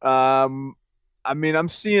 I mean, I'm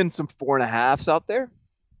seeing some 4.5s out there.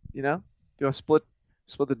 You know, do you want to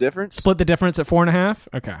split the difference? Split the difference at 4.5.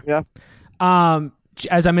 Okay. Yeah.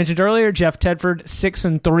 As I mentioned earlier, Jeff Tedford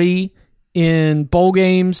 6-3 in bowl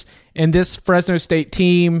games, and this Fresno State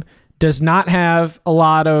team does not have a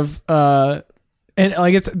lot of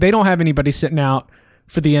they don't have anybody sitting out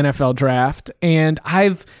for the NFL draft. And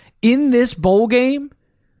in this bowl game,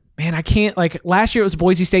 man, I can't, last year it was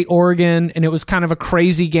Boise State, Oregon, and it was kind of a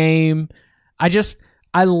crazy game. I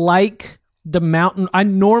like the Mountain. I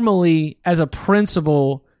normally, as a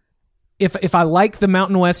principle, if I like the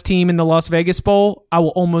Mountain West team in the Las Vegas Bowl, I will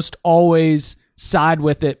almost always side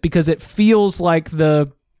with it because it feels like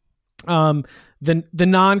the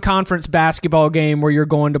non-conference basketball game where you're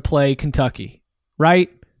going to play Kentucky,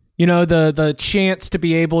 right? You know, the chance to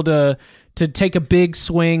be able to take a big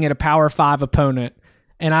swing at a Power 5 opponent.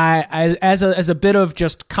 And as a bit of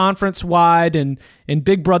just conference wide and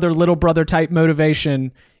big brother, little brother type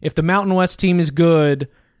motivation, if the Mountain West team is good,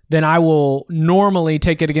 then I will normally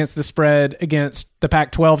take it against the spread against the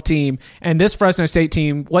Pac-12 team. And this Fresno State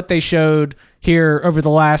team, what they showed here over the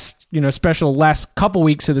last couple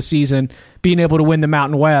weeks of the season, being able to win the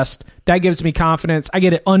Mountain West, that gives me confidence. I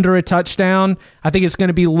get it under a touchdown. I think it's going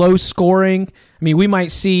to be low scoring. I mean, we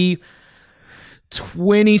might see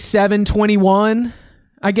 27-21,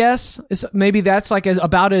 I guess. Maybe that's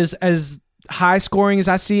about as high scoring as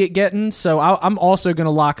I see it getting. So I'm also going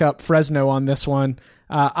to lock up Fresno on this one.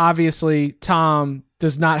 Obviously, Tom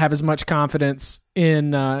does not have as much confidence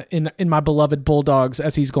in my beloved Bulldogs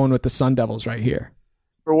as he's going with the Sun Devils right here.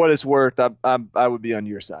 For what it's worth, I would be on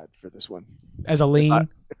your side for this one. As a lean?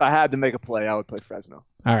 If I had to make a play, I would play Fresno.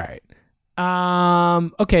 All right.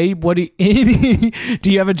 Okay. What do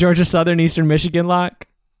you have a Georgia Southern Eastern Michigan lock?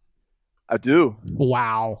 I do.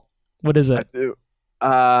 Wow. What is it? I do.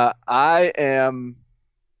 I am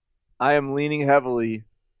leaning heavily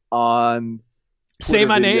on Twitter Say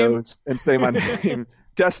my name and say my name.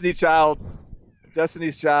 Destiny's Child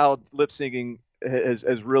lip syncing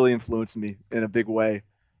has really influenced me in a big way.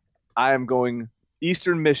 I am going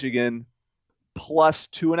Eastern Michigan plus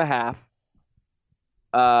 2.5.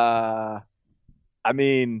 I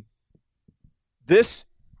mean,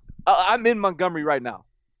 I'm in Montgomery right now.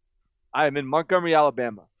 I am in Montgomery,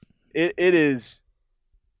 Alabama. It is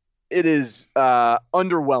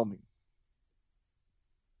underwhelming.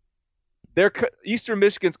 Eastern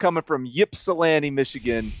Michigan's coming from Ypsilanti,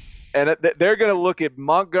 Michigan, and they're going to look at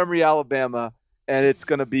Montgomery, Alabama, and it's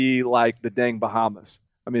going to be like the dang Bahamas.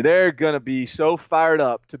 I mean, they're going to be so fired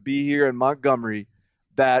up to be here in Montgomery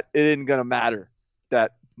that it isn't going to matter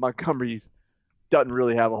that Montgomery doesn't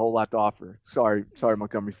really have a whole lot to offer. Sorry,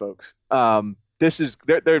 Montgomery folks. They're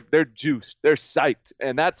juiced, they're psyched,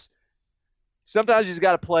 and that's sometimes you just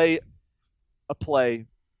got to play a play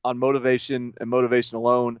on motivation and motivation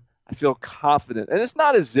alone. I feel confident, and it's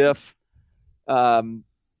not as if,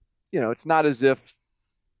 it's not as if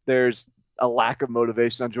there's a lack of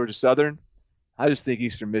motivation on Georgia Southern. I just think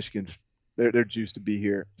Eastern Michigan's they're juiced to be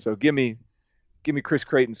here. So give me Chris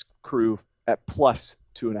Creighton's crew at plus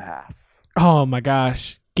 2.5. Oh my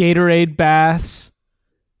gosh, Gatorade baths,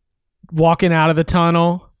 walking out of the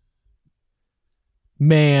tunnel.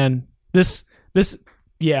 Man, this.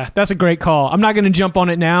 Yeah, that's a great call. I'm not going to jump on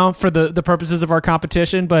it now for the purposes of our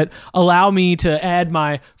competition, but allow me to add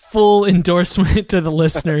my full endorsement to the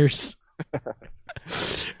listeners.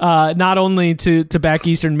 Not only to back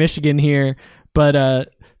Eastern Michigan here,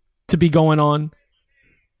 but to be going on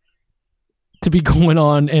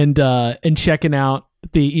and checking out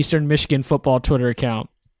the Eastern Michigan football Twitter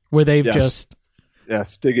account where they've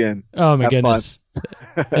dig in. Oh my goodness.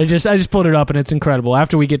 I just pulled it up and it's incredible.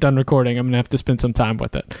 After we get done recording, I'm gonna have to spend some time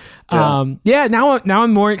with it. Now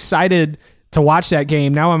I'm more excited to watch that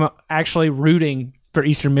game. Now I'm actually rooting for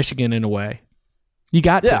Eastern Michigan in a way. You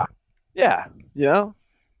got to. Yeah. You know,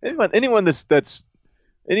 anyone that's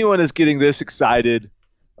getting this excited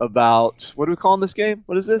about, what are we calling this game?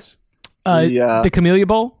 What is this? The Camellia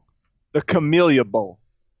Bowl. The Camellia Bowl.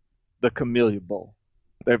 The Camellia Bowl.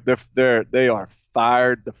 They are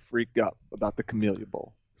fired the freak up about the Camellia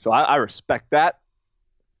Bowl. So I respect that.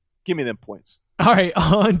 Give me them points. All right,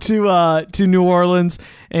 on to New Orleans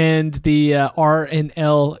and the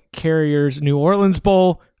R&L Carriers New Orleans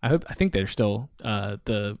Bowl. I think they're still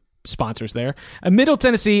the sponsors there. Middle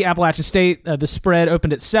Tennessee, Appalachian State. The spread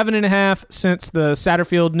opened at 7.5 since the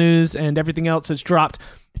Satterfield news and everything else has dropped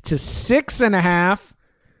to 6.5.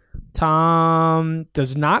 Tom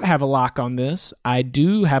does not have a lock on this. I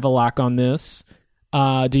do have a lock on this.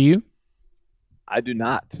 Do you? I do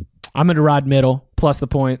not. I'm going to ride middle plus the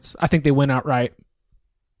points. I think they win outright.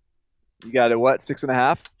 You got it, what,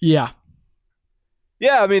 6.5? Yeah.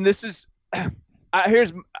 Yeah, I mean, this is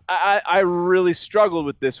I really struggled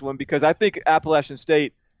with this one because I think Appalachian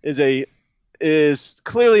State is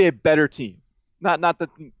clearly a better team. Not that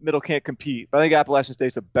Middle can't compete, but I think Appalachian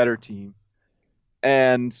State's a better team.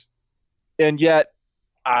 And yet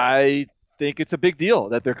I think it's a big deal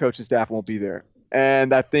that their coaching staff won't be there.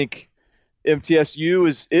 And I think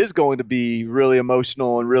MTSU is going to be really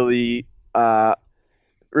emotional and really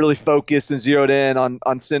focused and zeroed in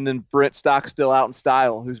on sending Brent Stockstill out in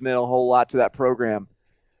style, who's meant a whole lot to that program.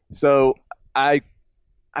 So I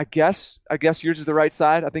guess yours is the right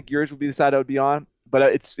side. I think yours would be the side I would be on.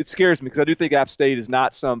 But it scares me because I do think App State is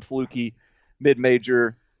not some fluky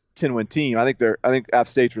mid-major 10-win team. I think App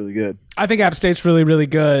State's really good. I think App State's really, really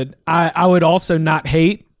good. I would also not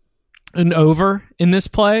hate an over in this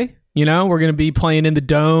play. You know, we're going to be playing in the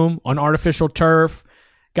dome on artificial turf.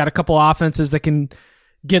 Got a couple offenses that can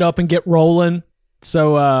get up and get rolling.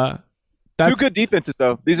 So that's 2 good defenses,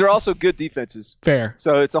 though. These are also good defenses. Fair.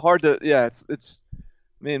 So it's hard to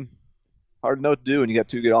know what to do when you got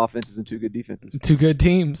 2 good offenses and 2 good defenses. 2 good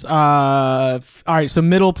teams. All right, so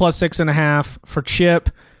middle plus 6.5 for Chip.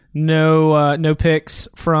 No picks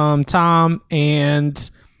from Tom, and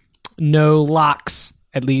no locks,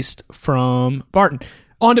 at least from Barton.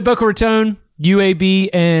 On to Boca Raton, UAB,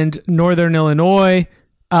 and Northern Illinois.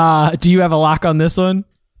 Do you have a lock on this one?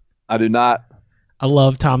 I do not. I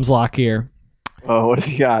love Tom's lock here. Oh, what does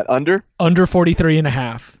he got? Under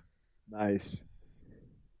 43.5. Nice.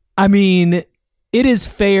 I mean, it is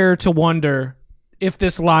fair to wonder if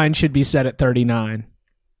this line should be set at 39.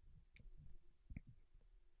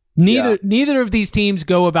 Neither of these teams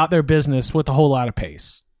go about their business with a whole lot of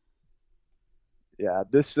pace. Yeah,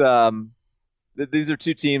 these are 2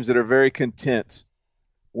 teams that are very content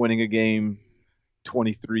winning a game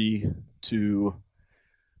 23 to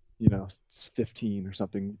 15 or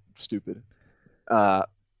something stupid.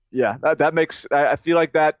 That makes I feel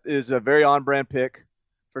like that is a very on-brand pick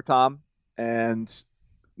for Tom, and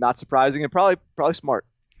not surprising, and probably smart.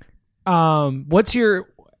 What's your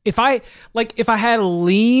if I had a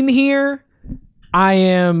lean here, I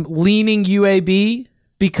am leaning UAB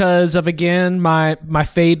because of, again, my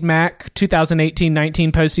Fade Mac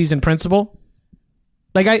 2018-19 postseason principle.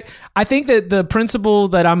 Like I think that the principle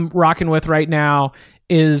that I'm rocking with right now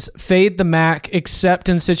is fade the Mac except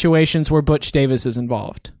in situations where Butch Davis is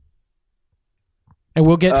involved. And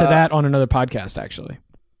we'll get to that on another podcast, actually.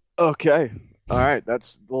 Okay. All right.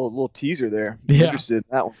 That's a little teaser there. Yeah. Interested in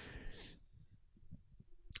that one.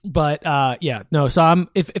 But no. So I'm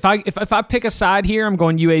if I pick a side here, I'm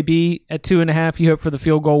going UAB at 2.5. You hope for the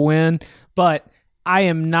field goal win, but I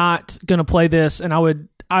am not going to play this, and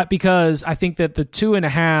because I think that the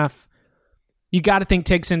 2.5, you got to think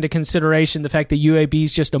takes into consideration the fact that UAB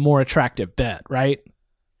is just a more attractive bet, right?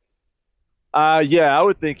 Yeah, I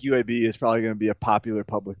would think UAB is probably going to be a popular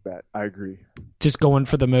public bet. I agree. Just going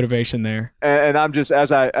for the motivation there. And I'm just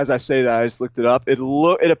as I say that, I just looked it up.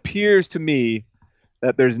 It appears to me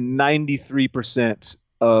that there's 93%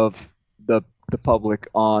 of the public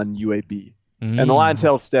on UAB, and the line's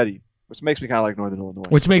held steady, which makes me kind of like Northern Illinois.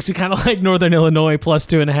 Which makes me kind of like Northern Illinois plus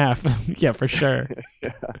 2.5. Yeah, for sure.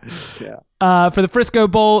 Yeah. For the Frisco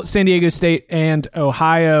Bowl, San Diego State and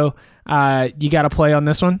Ohio, you got to play on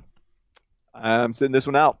this one? I'm sitting this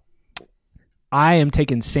one out. I am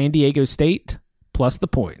taking San Diego State plus the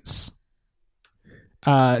points.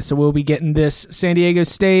 So we'll be getting this San Diego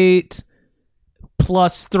State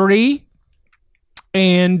plus 3.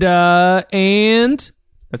 And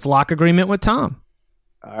that's lock agreement with Tom.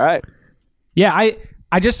 All right. Yeah,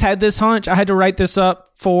 I just had this hunch. I had to write this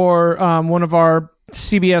up for one of our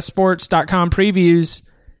CBSSports.com previews.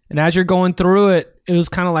 And as you're going through it, it was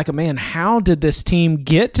kind of like, man, how did this team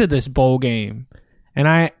get to this bowl game? And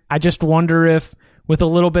I just wonder if with a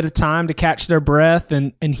little bit of time to catch their breath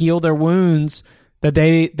and heal their wounds, that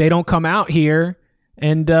they don't come out here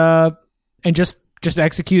and just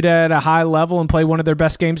execute at a high level and play one of their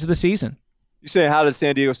best games of the season. You say, how did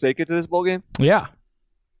San Diego State get to this bowl game? Yeah.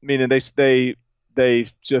 Meaning they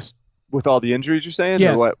just, with all the injuries you're saying?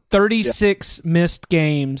 Yeah, or what? 36 missed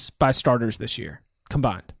games by starters this year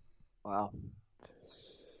combined. Wow.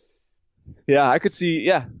 Yeah, I could see.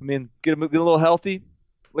 Yeah, I mean, get a little healthy,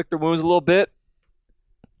 lick their wounds a little bit,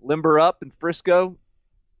 limber up in Frisco.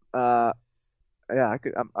 Yeah, I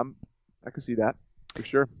could see that for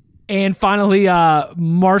sure. And finally,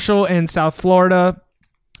 Marshall and South Florida.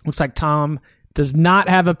 Looks like Tom does not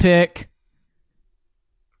have a pick.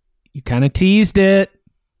 You kind of teased it.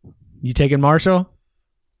 You taking Marshall?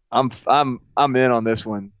 I'm in on this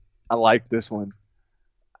one. I like this one.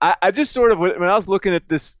 I just sort of, when I was looking at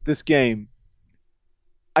this game,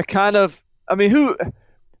 who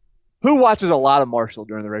watches a lot of Marshall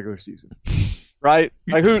during the regular season, right?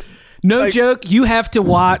 Like who? No joke. You have to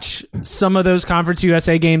watch some of those Conference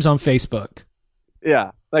USA games on Facebook. Yeah,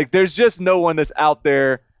 like there's just no one that's out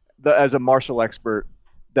there as a Marshall expert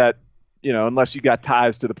that, unless you got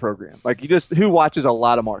ties to the program. Like who watches a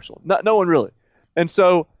lot of Marshall? No one really. And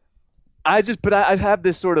so I have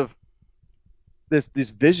this sort of this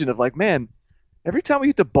vision of like, man, every time we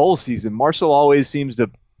get to bowl season, Marshall always seems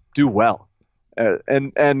to do well.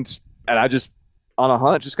 And I just, on a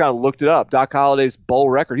hunch, just kind of looked it up. Doc Holliday's bowl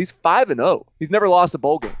record, he's 5-0. He's never lost a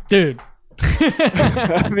bowl game. Dude.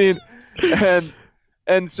 I mean,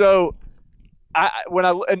 and so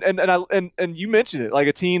and you mentioned it, like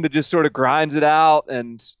a team that just sort of grinds it out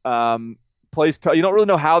and plays tough. You don't really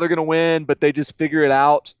know how they're going to win, but they just figure it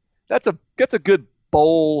out. That's a good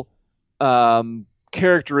bowl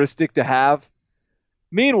characteristic to have.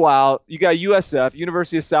 Meanwhile, you got USF,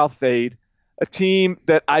 University of South Fade, a team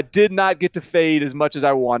that I did not get to fade as much as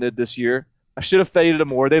I wanted this year. I should have faded them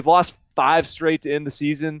more. They've lost 5 straight to end the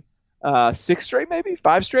season, 6 straight maybe,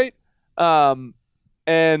 5 straight. And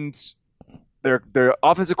their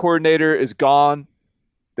offensive coordinator is gone.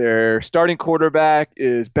 Their starting quarterback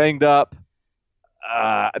is banged up.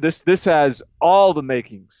 This has all the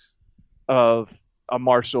makings of a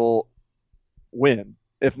Marshall win,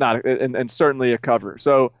 if not, and certainly a cover.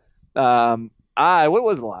 So, what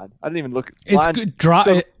was the line? I didn't even look. It's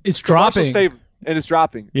dropping. And it's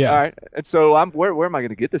dropping. Yeah. All right. And so where am I going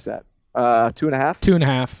to get this at? 2.5?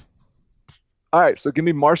 2.5. All right. So give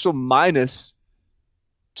me Marshall minus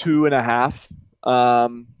 2.5.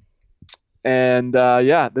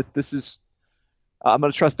 This is. I'm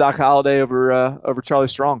going to trust Doc Holliday over Charlie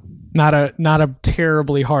Strong. Not a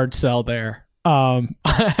terribly hard sell there. I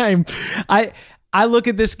look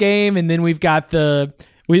at this game, and then we've got the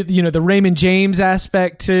Raymond James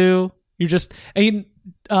aspect too. Do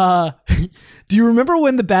you remember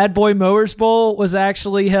when the Bad Boy Mowers Bowl was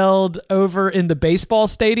actually held over in the baseball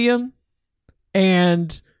stadium?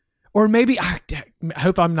 Or maybe, I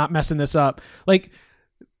hope I'm not messing this up. Like,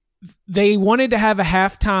 they wanted to have a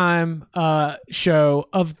halftime show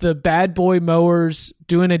of the Bad Boy Mowers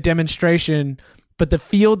doing a demonstration, but the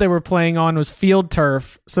field they were playing on was field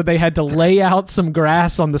turf, so they had to lay out some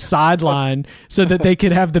grass on the sideline so that they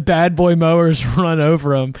could have the Bad Boy Mowers run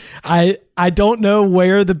over them. I don't know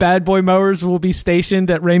where the Bad Boy Mowers will be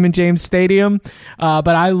stationed at Raymond James Stadium, but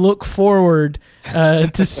I look forward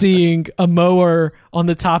to seeing a mower on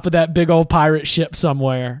the top of that big old pirate ship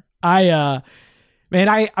somewhere. I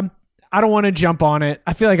don't want to jump on it.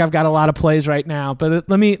 I feel like I've got a lot of plays right now, but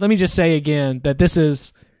let me just say again that this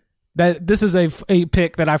is a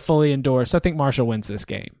pick that I fully endorse. I think Marshall wins this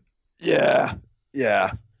game. Yeah.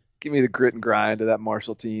 Give me the grit and grind of that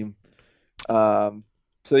Marshall team. So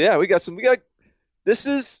yeah, this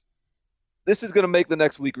is going to make the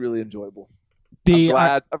next week really enjoyable.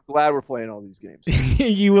 I'm glad we're playing all these games.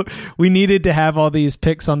 We needed to have all these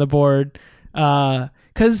picks on the board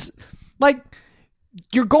because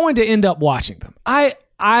you're going to end up watching them. I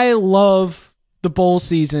love the bowl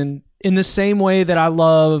season in the same way that I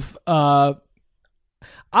love high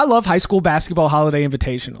school basketball holiday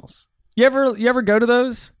invitationals. You ever go to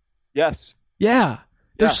those? Yes. Yeah.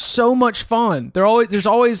 They're so much fun. There's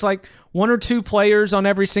always like 1 or 2 players on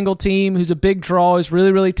every single team who's a big draw, is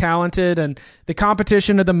really, really talented, and the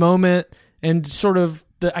competition of the moment and sort of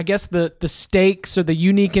the stakes or the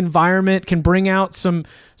unique environment can bring out some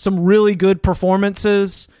really good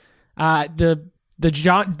performances. The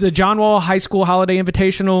John Wall High School Holiday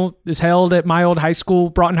Invitational is held at my old high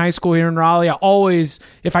school, Broughton High School here in Raleigh. I always,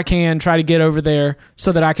 if I can, try to get over there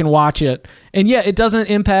so that I can watch it. And yeah, it doesn't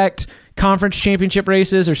impact conference championship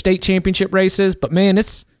races or state championship races, but man,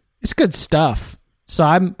 it's good stuff. So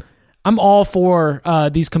I'm all for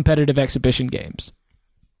these competitive exhibition games.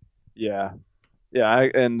 Yeah.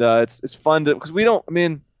 It's fun because we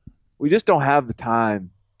just don't have the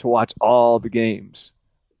time to watch all the games,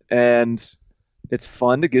 and it's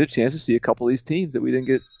fun to get a chance to see a couple of these teams that we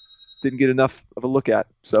didn't get enough of a look at.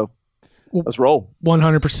 So let's roll.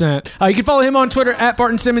 100%. You can follow him on Twitter at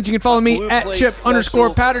Barton Simmons. You can follow me at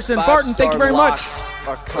Chip_Patterson. Barton, thank you very much.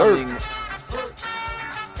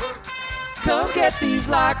 Come get these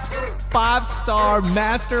locks. 5-star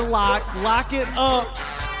master lock. Lock it up.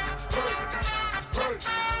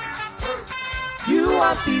 You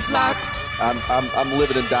want these locks? I'm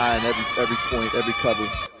living and dying every point, every cover.